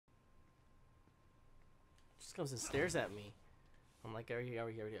Just comes and stares at me. I'm like, he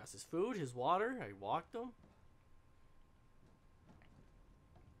already has his food, his water. I walked him.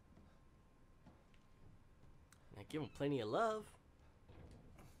 I give him plenty of love.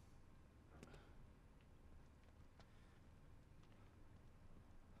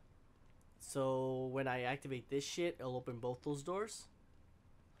 So when I activate this shit, it'll open both those doors.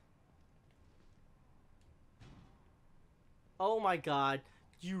 Oh my god.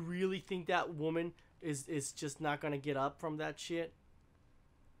 You really think that woman is just not gonna get up from that shit?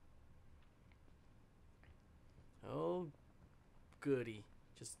 Oh, goody.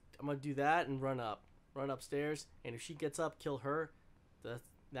 Just, I'm gonna do that and run up. Run upstairs, and if she gets up, kill her.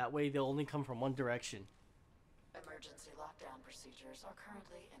 That way they'll only come from one direction. Emergency lockdown procedures are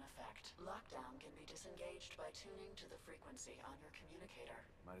currently in effect. Lockdown can be disengaged by tuning to the frequency on your communicator.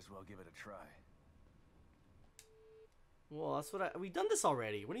 Might as well give it a try. Well, that's what we've done this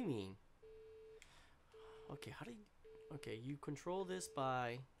already. What do you mean? Okay, how do you... Okay, you control this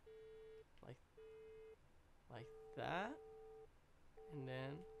by... Like that. And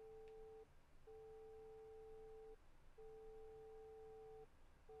then...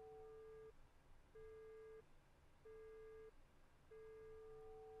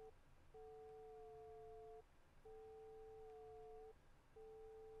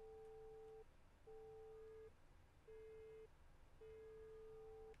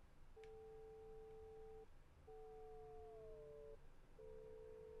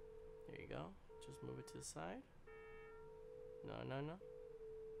 There you go. Just move it to the side. No.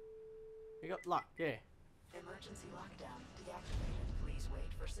 Here you go. Lock. Yeah. Emergency lockdown deactivated. Please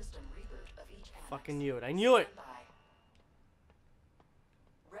wait for system reboot of each annex. Fucking knew it. I knew it.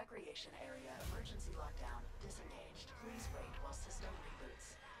 Recreation area emergency lockdown disengaged. Please wait while system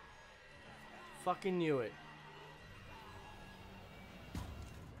reboots. Fucking knew it.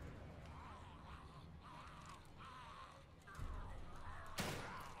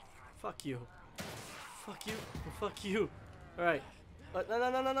 Fuck you. Fuck you. Fuck you. Alright.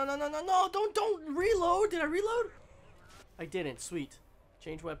 No, don't reload. Did I reload? I didn't. Sweet.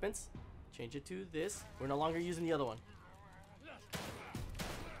 Change weapons. Change it to this. We're no longer using the other one.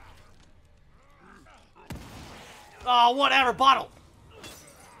 Oh, whatever. Bottle.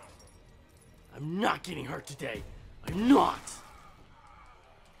 I'm not getting hurt today. I'm not.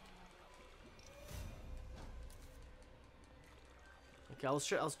 Okay, I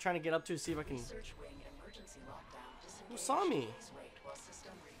was trying to get up to see if I can. Who saw me?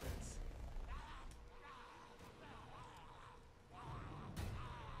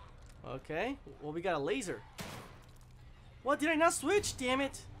 Okay. Well, we got a laser. What? Did I not switch? Damn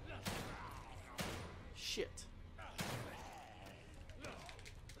it. Shit.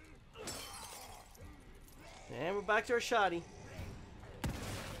 And we're back to our shoddy.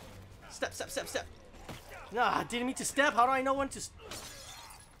 Step. Nah, I didn't mean to step. How do I know when to...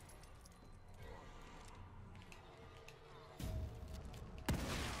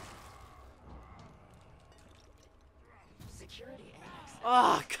 Security annex.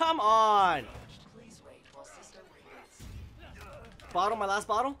 Ah, come on. Please wait while system reboots. Bottle, my last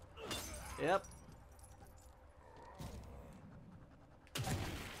bottle? Yep.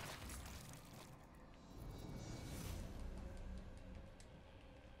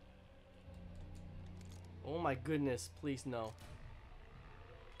 Oh my goodness, please no.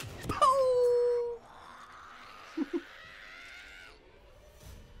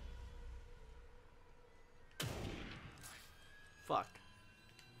 Fuck.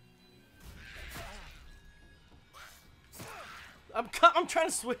 I'm trying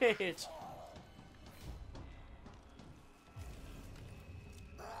to switch.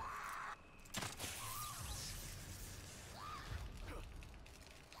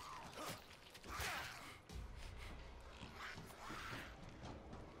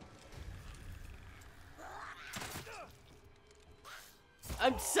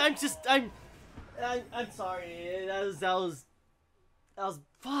 I'm sorry. That was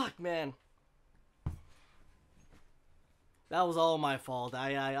fuck, man. That was all my fault.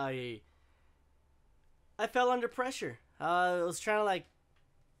 I fell under pressure. I was trying to like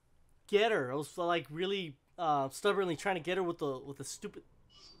get her. I was like really stubbornly trying to get her with the stupid.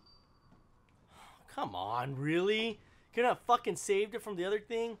 Come on, really? Could have fucking saved it from the other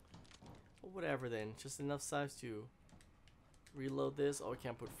thing. Well, whatever then. Just enough size to reload this. Oh, I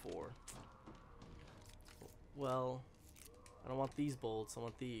can't put 4. Well, I don't want these bolts. I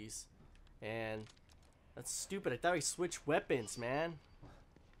want these. And that's stupid. I thought we switched weapons, man.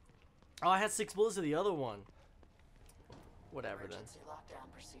 Oh, I had 6 bullets to the other one. Whatever then. Emergency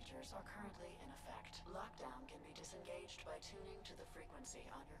lockdown procedures are currently in effect. Lockdown can be disengaged by tuning to the frequency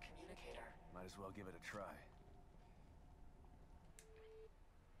on your communicator. Might as well give it a try.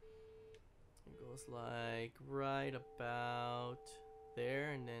 Goes like right about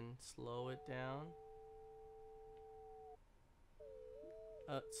there and then slow it down.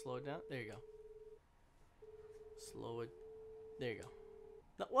 Slow it down. There you go. Slow it. There you go.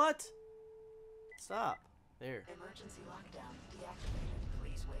 No, what? Stop. There. Emergency lockdown deactivated.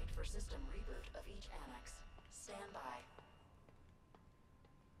 Please wait for system reboot of each annex. Stand by.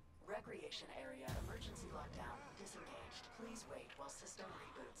 Recreation area emergency lockdown disengaged. Please wait while system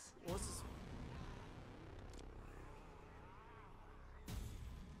reboots. What's this?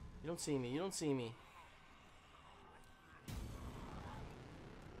 You don't see me. You don't see me.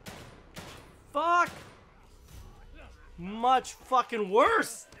 Fuck! Much fucking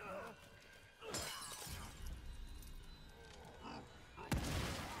worse!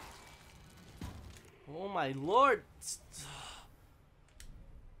 Oh my lord!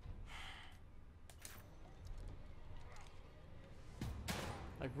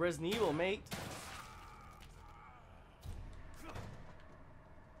 Like Resident Evil, mate.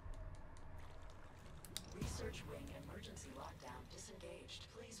 Research wing emergency lockdown disengaged.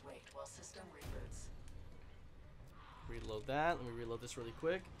 Please wait while system reboots. Reload that. Let me reload this really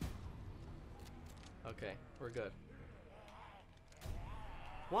quick. Okay, we're good.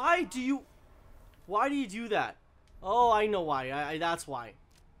 Why do you do that? Oh, I know why. That's why.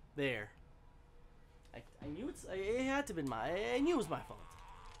 There. I knew it had to have been I knew it was my fault.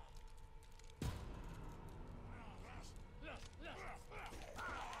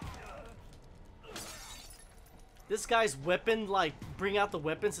 This guy's weapon, like, bring out the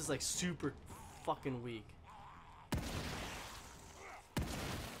weapons is like super fucking weak.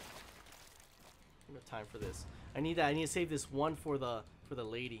 No time for this. I need that. I need to save this one for the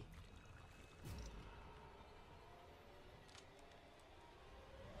lady.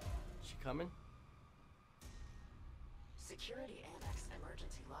 She coming? Security annex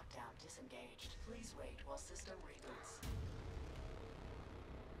emergency lockdown disengaged. Please wait while system reboots.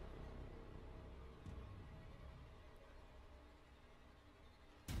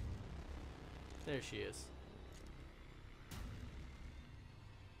 There she is.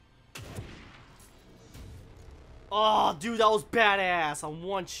 Oh, dude, that was badass on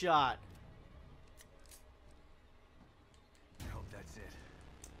one shot. I hope that's it.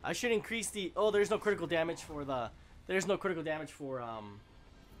 I should increase the... Oh, there's no critical damage for the... There's no critical damage for,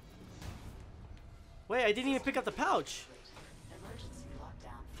 Wait, I didn't even pick up the pouch. Emergency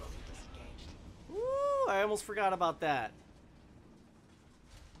lockdown fully disengaged. Woo, I almost forgot about that.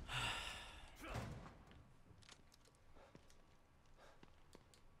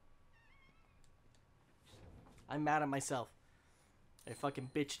 I'm mad at myself. I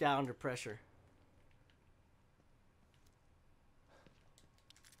fucking bitched out under pressure.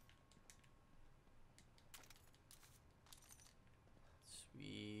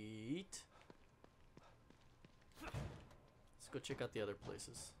 Sweet. Let's go check out the other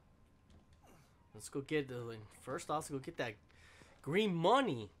places. Let's go get the... First off, let's go get that green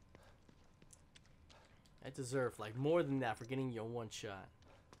money. I deserve like more than that for getting your one shot.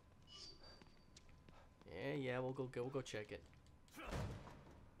 Yeah, we'll go check it.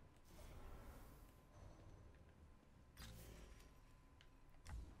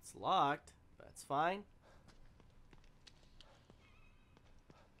 It's locked, but that's fine.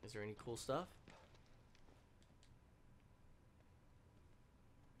 Is there any cool stuff?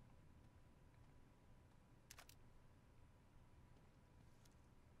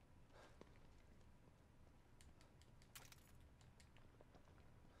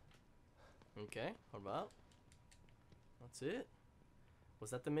 Okay, what about? That's it? Was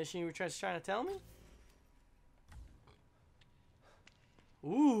that the mission you were trying to tell me?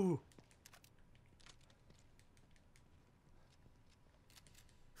 Ooh!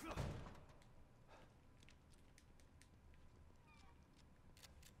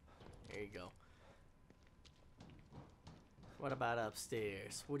 There you go. What about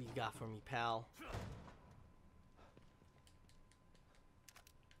upstairs? What do you got for me, pal?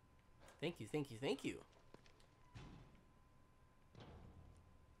 Thank you, thank you, thank you.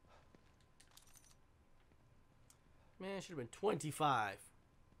 Man, it should have been 25.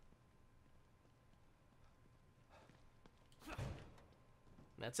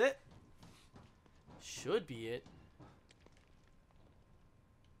 That's it. Should be it.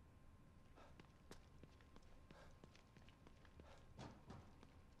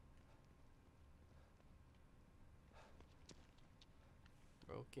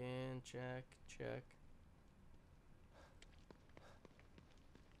 Broken, check, check.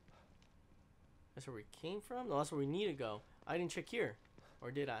 That's where we came from? No, that's where we need to go. I didn't check here. Or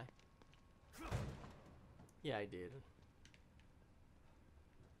did I? Yeah, I did.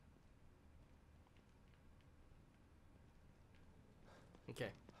 Okay.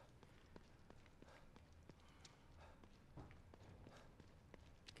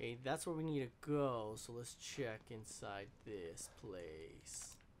 Okay, that's where we need to go. So let's check inside this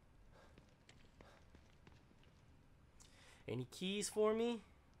place. Any keys for me?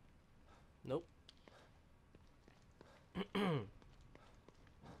 Nope.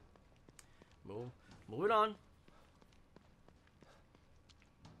 Move it on.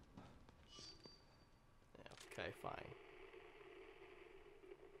 Okay, fine.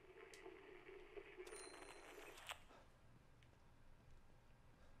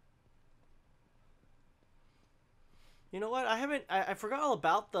 You know what? I forgot all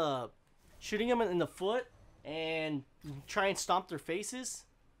about the shooting them in the foot and try and stomp their faces.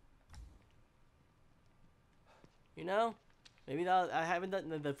 You know? Maybe that I haven't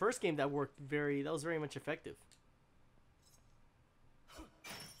done the first game that worked that was very much effective.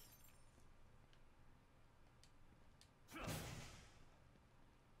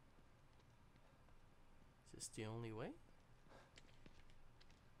 Is this the only way?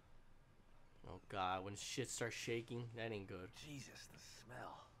 Oh god, when shit starts shaking, that ain't good. Jesus, the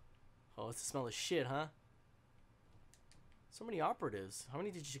smell. Oh, it's the smell of shit, huh? So many operatives. How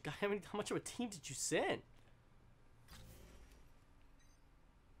many did you how much of a team did you send?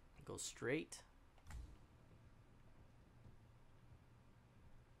 Go straight.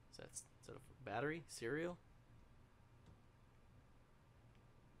 Is that a battery? Cereal?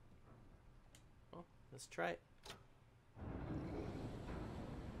 Oh, let's try it.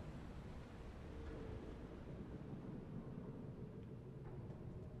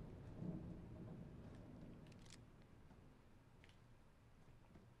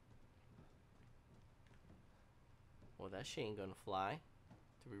 Well, that shit ain't gonna fly.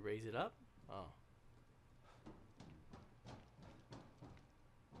 Did we raise it up? Oh.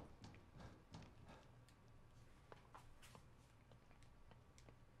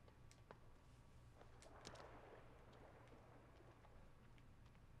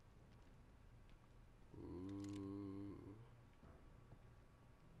 Ooh.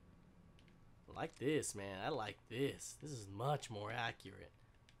 I like this, man. I like this. This is much more accurate.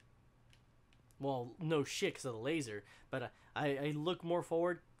 Well, no shit because of the laser, but I look more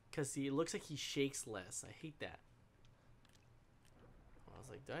forward because it looks like he shakes less. I hate that. I was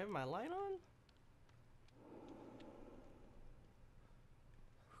like, do I have my light on?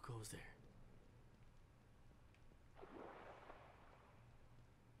 Who goes there?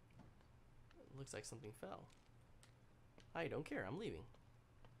 It looks like something fell. I don't care. I'm leaving.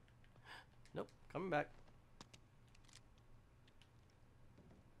 Nope, coming back.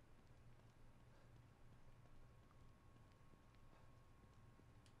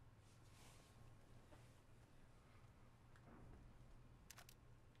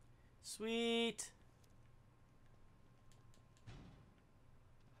 Sweet.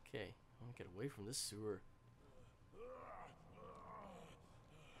 Okay, I want to get away from this sewer.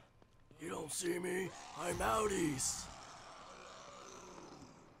 You don't see me? I'm outies.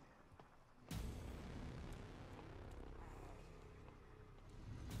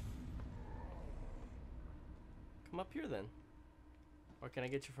 Come up here then. Or can I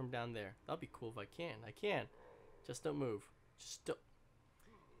get you from down there? That'll be cool if I can. I can. Just don't move. Just don't.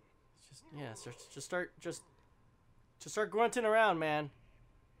 Just start grunting around, man.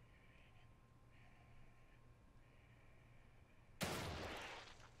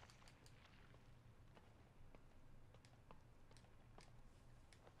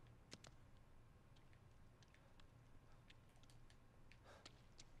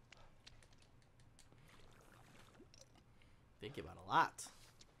 Think about a lot.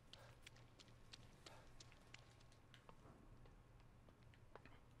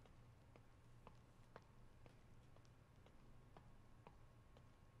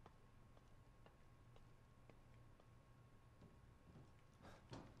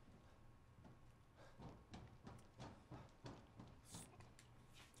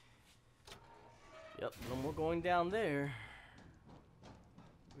 Yep, no more going down there.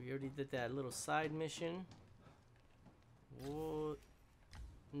 We already did that little side mission. What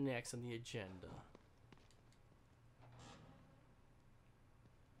next on the agenda?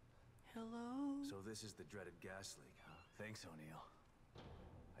 Hello? So this is the dreaded gas leak, huh? Thanks, O'Neill.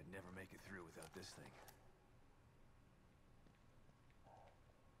 I'd never make it through without this thing.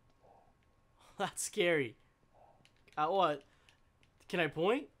 That's scary. What? Can I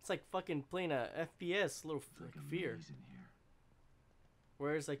point? It's like fucking playing a FPS, little like fear.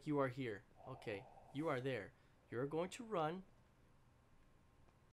 Where's like you are here? Okay, you are there. You're going to run